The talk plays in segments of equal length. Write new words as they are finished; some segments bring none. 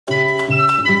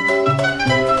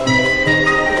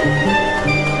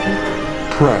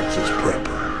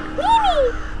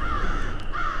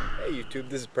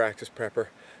This is Practice Prepper.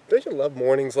 Don't you love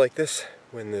mornings like this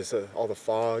when there's all the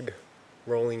fog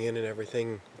rolling in and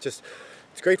everything? It's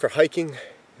great for hiking,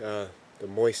 the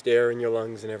moist air in your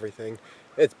lungs and everything.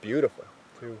 It's beautiful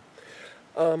too.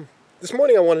 This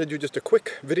morning I wanted to do just a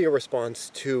quick video response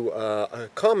to a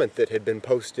comment that had been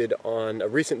posted on a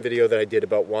recent video that I did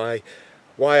about why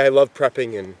I love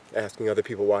prepping and asking other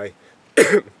people why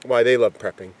why they love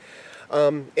prepping.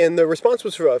 And the response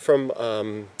was from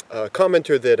a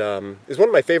commenter that is one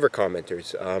of my favorite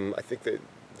commenters. I think the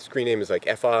screen name is like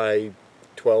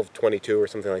FI1222 or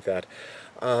something like that.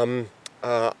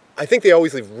 I think they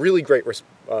always leave really great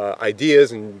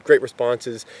ideas and great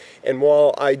responses, and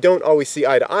while I don't always see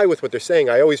eye to eye with what they're saying,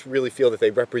 I always really feel that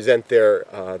they represent their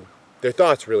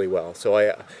thoughts really well. So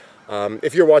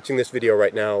if you're watching this video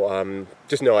right now,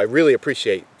 just know I really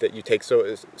appreciate that you take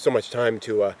so much time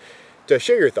to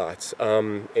share your thoughts,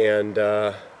 and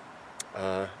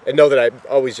know that I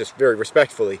always just very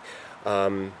respectfully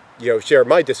share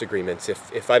my disagreements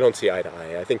if I don't see eye to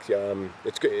eye. I think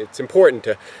it's important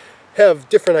to have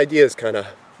different ideas kind of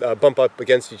bump up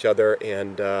against each other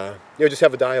and just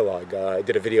have a dialogue. I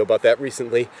did a video about that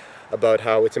recently, about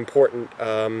how it's important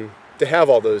to have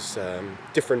all those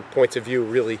different points of view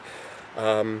really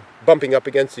bumping up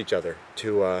against each other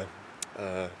to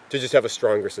just have a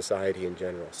stronger society in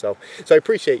general. So I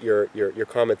appreciate your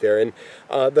comment there. And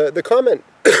the comment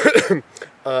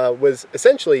was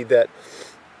essentially that,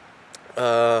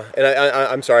 and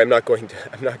I'm sorry, I'm not going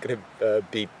to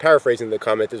be paraphrasing the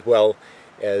comment as well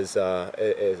as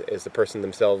the person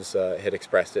themselves had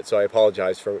expressed it. So I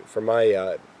apologize for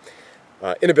my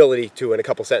inability to, in a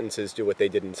couple sentences, do what they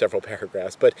did in several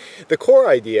paragraphs. But the core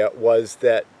idea was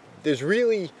that there's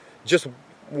really just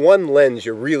one lens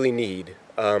you really need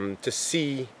to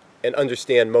see and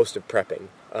understand most of prepping.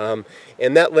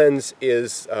 And that lens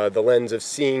is the lens of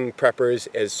seeing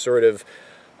preppers as sort of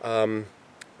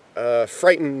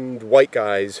frightened white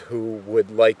guys who would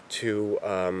like to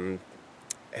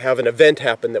have an event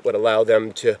happen that would allow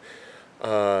them to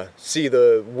see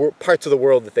the parts of the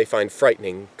world that they find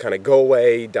frightening kind of go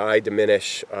away, die,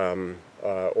 diminish,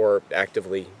 or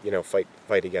actively,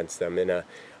 fight against them in a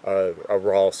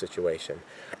raw situation.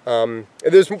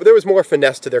 There was more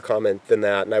finesse to their comment than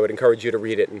that, and I would encourage you to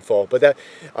read it in full. But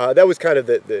that was kind of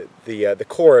the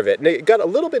core of it, and it got a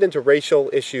little bit into racial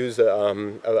issues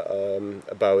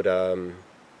about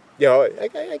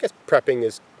I guess prepping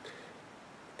is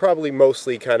probably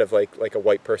mostly kind of like a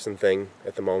white person thing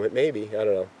at the moment. Maybe, I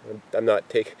don't know. I'm not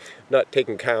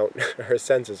taking count or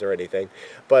census or anything,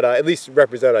 but at least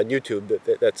represent on YouTube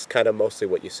that's kind of mostly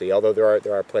what you see. Although there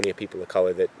are plenty of people of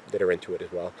color that are into it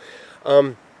as well.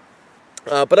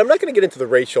 But I'm not going to get into the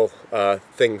racial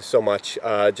thing so much,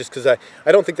 just because I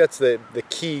don't think that's the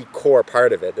key core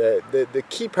part of it. The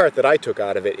key part that I took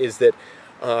out of it is that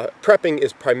prepping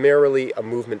is primarily a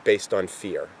movement based on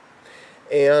fear.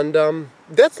 And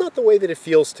that's not the way that it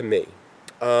feels to me.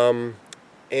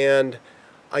 And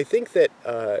I think that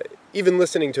even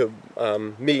listening to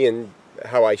me and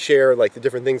how I share the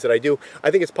different things that I do, I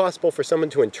think it's possible for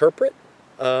someone to interpret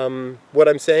what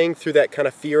I'm saying through that kind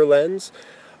of fear lens.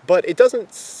 But it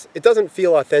doesn't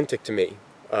feel authentic to me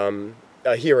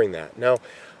hearing that. Now,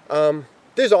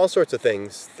 there's all sorts of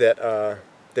things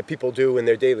that people do in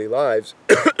their daily lives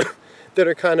that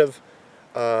are kind of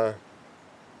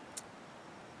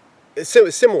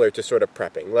similar to sort of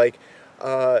prepping. Like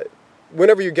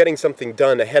whenever you're getting something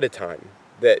done ahead of time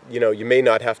that you may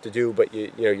not have to do, but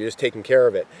you're just taking care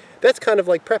of it. That's kind of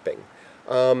like prepping.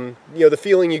 The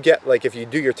feeling you get like if you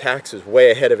do your taxes way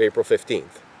ahead of April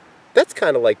 15th. That's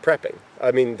kind of like prepping.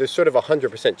 I mean, there's sort of a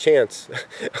 100% chance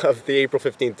of the April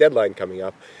 15th deadline coming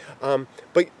up.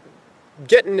 But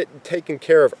getting it taken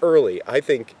care of early, I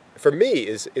think, for me,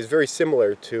 is very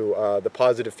similar to the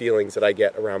positive feelings that I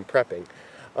get around prepping.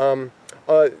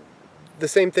 The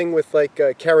same thing with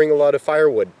carrying a lot of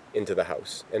firewood into the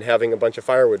house and having a bunch of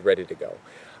firewood ready to go.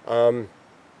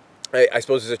 I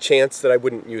suppose there's a chance that I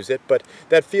wouldn't use it, but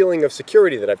that feeling of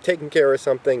security that I've taken care of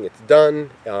something, it's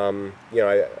done,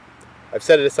 I've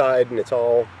set it aside and it's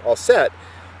all set.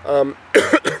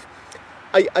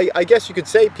 I guess you could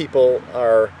say people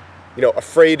are,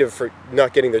 afraid of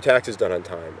not getting their taxes done on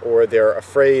time, or they're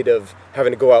afraid of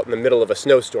having to go out in the middle of a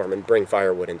snowstorm and bring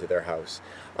firewood into their house.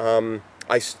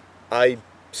 I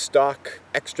stock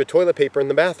extra toilet paper in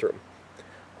the bathroom.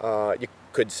 You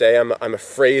could say I'm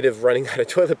afraid of running out of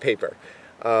toilet paper.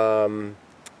 But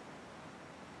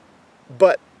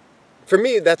for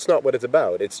me, that's not what it's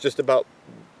about. It's just about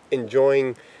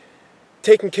enjoying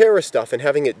taking care of stuff and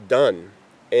having it done,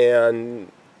 and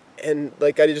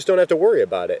I just don't have to worry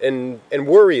about it. And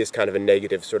worry is kind of a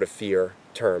negative sort of fear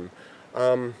term.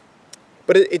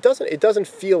 But it doesn't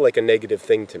feel like a negative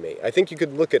thing to me. I think you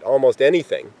could look at almost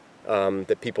anything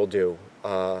that people do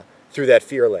through that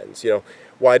fear lens. You know,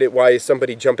 why is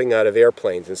somebody jumping out of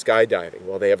airplanes and skydiving?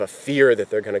 Well, they have a fear that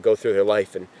they're going to go through their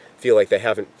life and feel like they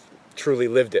haven't truly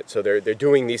lived it. So they're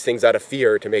doing these things out of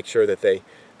fear to make sure that they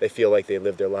feel like they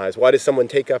lived their lives. Why does someone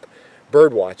take up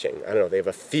bird watching? I don't know. They have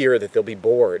a fear that they'll be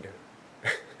bored.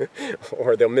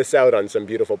 Or they'll miss out on some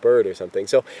beautiful bird or something.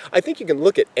 So I think you can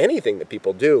look at anything that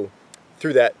people do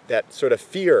through that sort of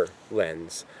fear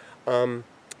lens. And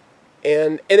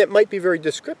it might be very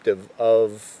descriptive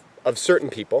of certain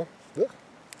people.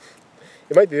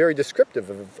 It might be very descriptive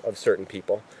of certain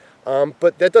people.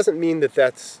 But that doesn't mean that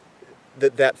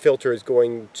that filter is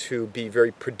going to be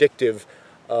very predictive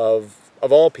of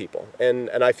all people.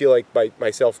 And I feel like by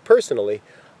myself personally,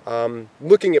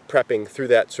 looking at prepping through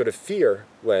that sort of fear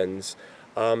lens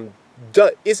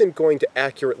isn't going to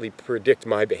accurately predict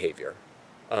my behavior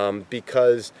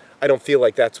because I don't feel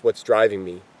like that's what's driving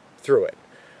me through it.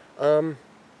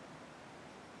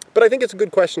 But I think it's a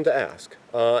good question to ask,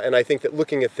 and I think that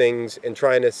looking at things and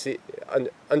trying to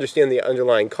understand the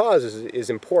underlying causes is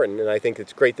important, and I think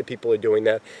it's great that people are doing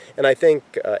that. And I think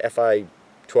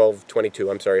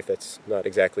FI1222, I'm sorry if that's not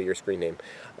exactly your screen name,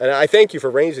 and I thank you for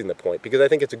raising the point because I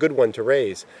think it's a good one to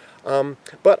raise.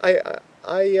 But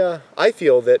I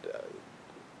feel that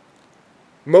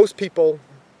most people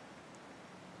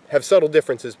have subtle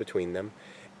differences between them,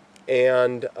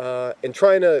 and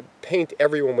trying to paint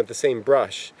everyone with the same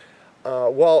brush,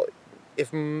 well,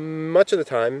 if much of the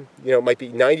time, you know, it might be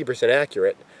 90%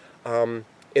 accurate,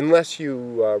 unless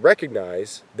you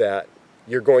recognize that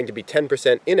you're going to be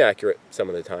 10% inaccurate some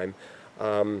of the time,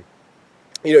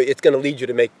 you know, it's going to lead you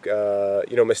to make,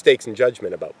 you know, mistakes in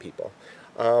judgment about people.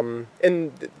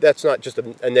 And that's not just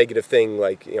a negative thing,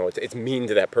 like, you know, it's mean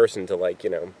to that person to, like, you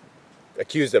know,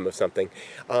 accuse them of something.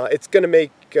 It's going to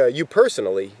make you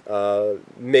personally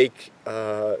make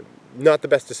not the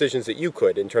best decisions that you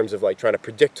could in terms of like trying to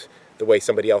predict the way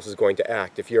somebody else is going to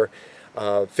act. If you're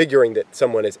figuring that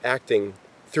someone is acting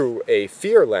through a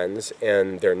fear lens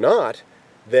and they're not,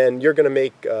 then you're going to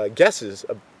make guesses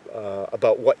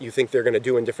about what you think they're going to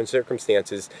do in different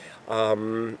circumstances,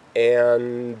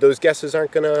 and those guesses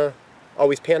aren't going to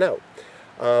always pan out.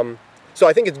 So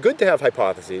I think it's good to have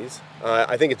hypotheses.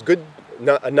 I think it's good.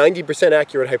 A 90%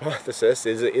 accurate hypothesis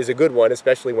is a good one,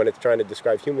 especially when it's trying to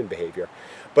describe human behavior.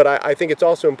 But I think it's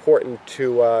also important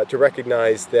to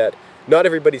recognize that not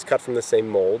everybody's cut from the same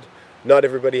mold. Not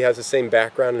everybody has the same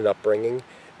background and upbringing,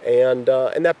 and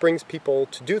that brings people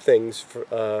to do things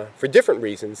for different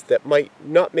reasons that might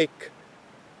not make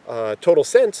total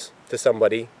sense to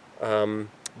somebody.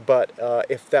 But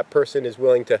if that person is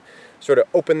willing to sort of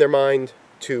open their mind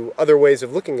to other ways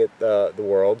of looking at the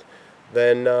world,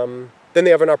 then they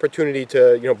have an opportunity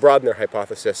to, you know, broaden their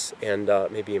hypothesis and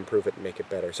maybe improve it and make it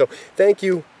better. So thank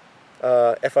you,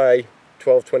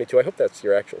 FI1222. I hope that's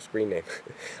your actual screen name.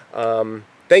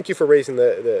 Thank you for raising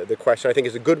the question. I think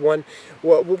it's a good one.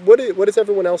 What does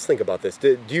everyone else think about this?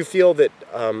 Do you feel that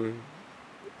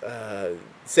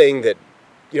saying that,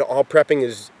 you know, all prepping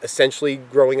is essentially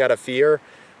growing out of fear,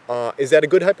 is that a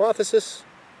good hypothesis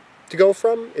to go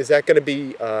from? Is that going to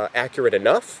be accurate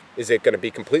enough? Is it going to be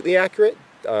completely accurate?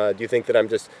 Do you think that I'm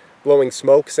just blowing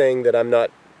smoke saying that I'm not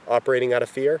operating out of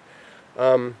fear?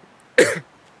 What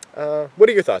are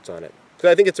your thoughts on it?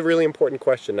 Because I think it's a really important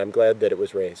question. I'm glad that it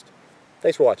was raised.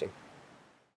 Thanks for watching.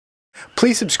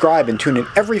 Please subscribe and tune in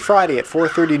every Friday at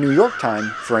 4:30 New York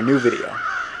time for a new video.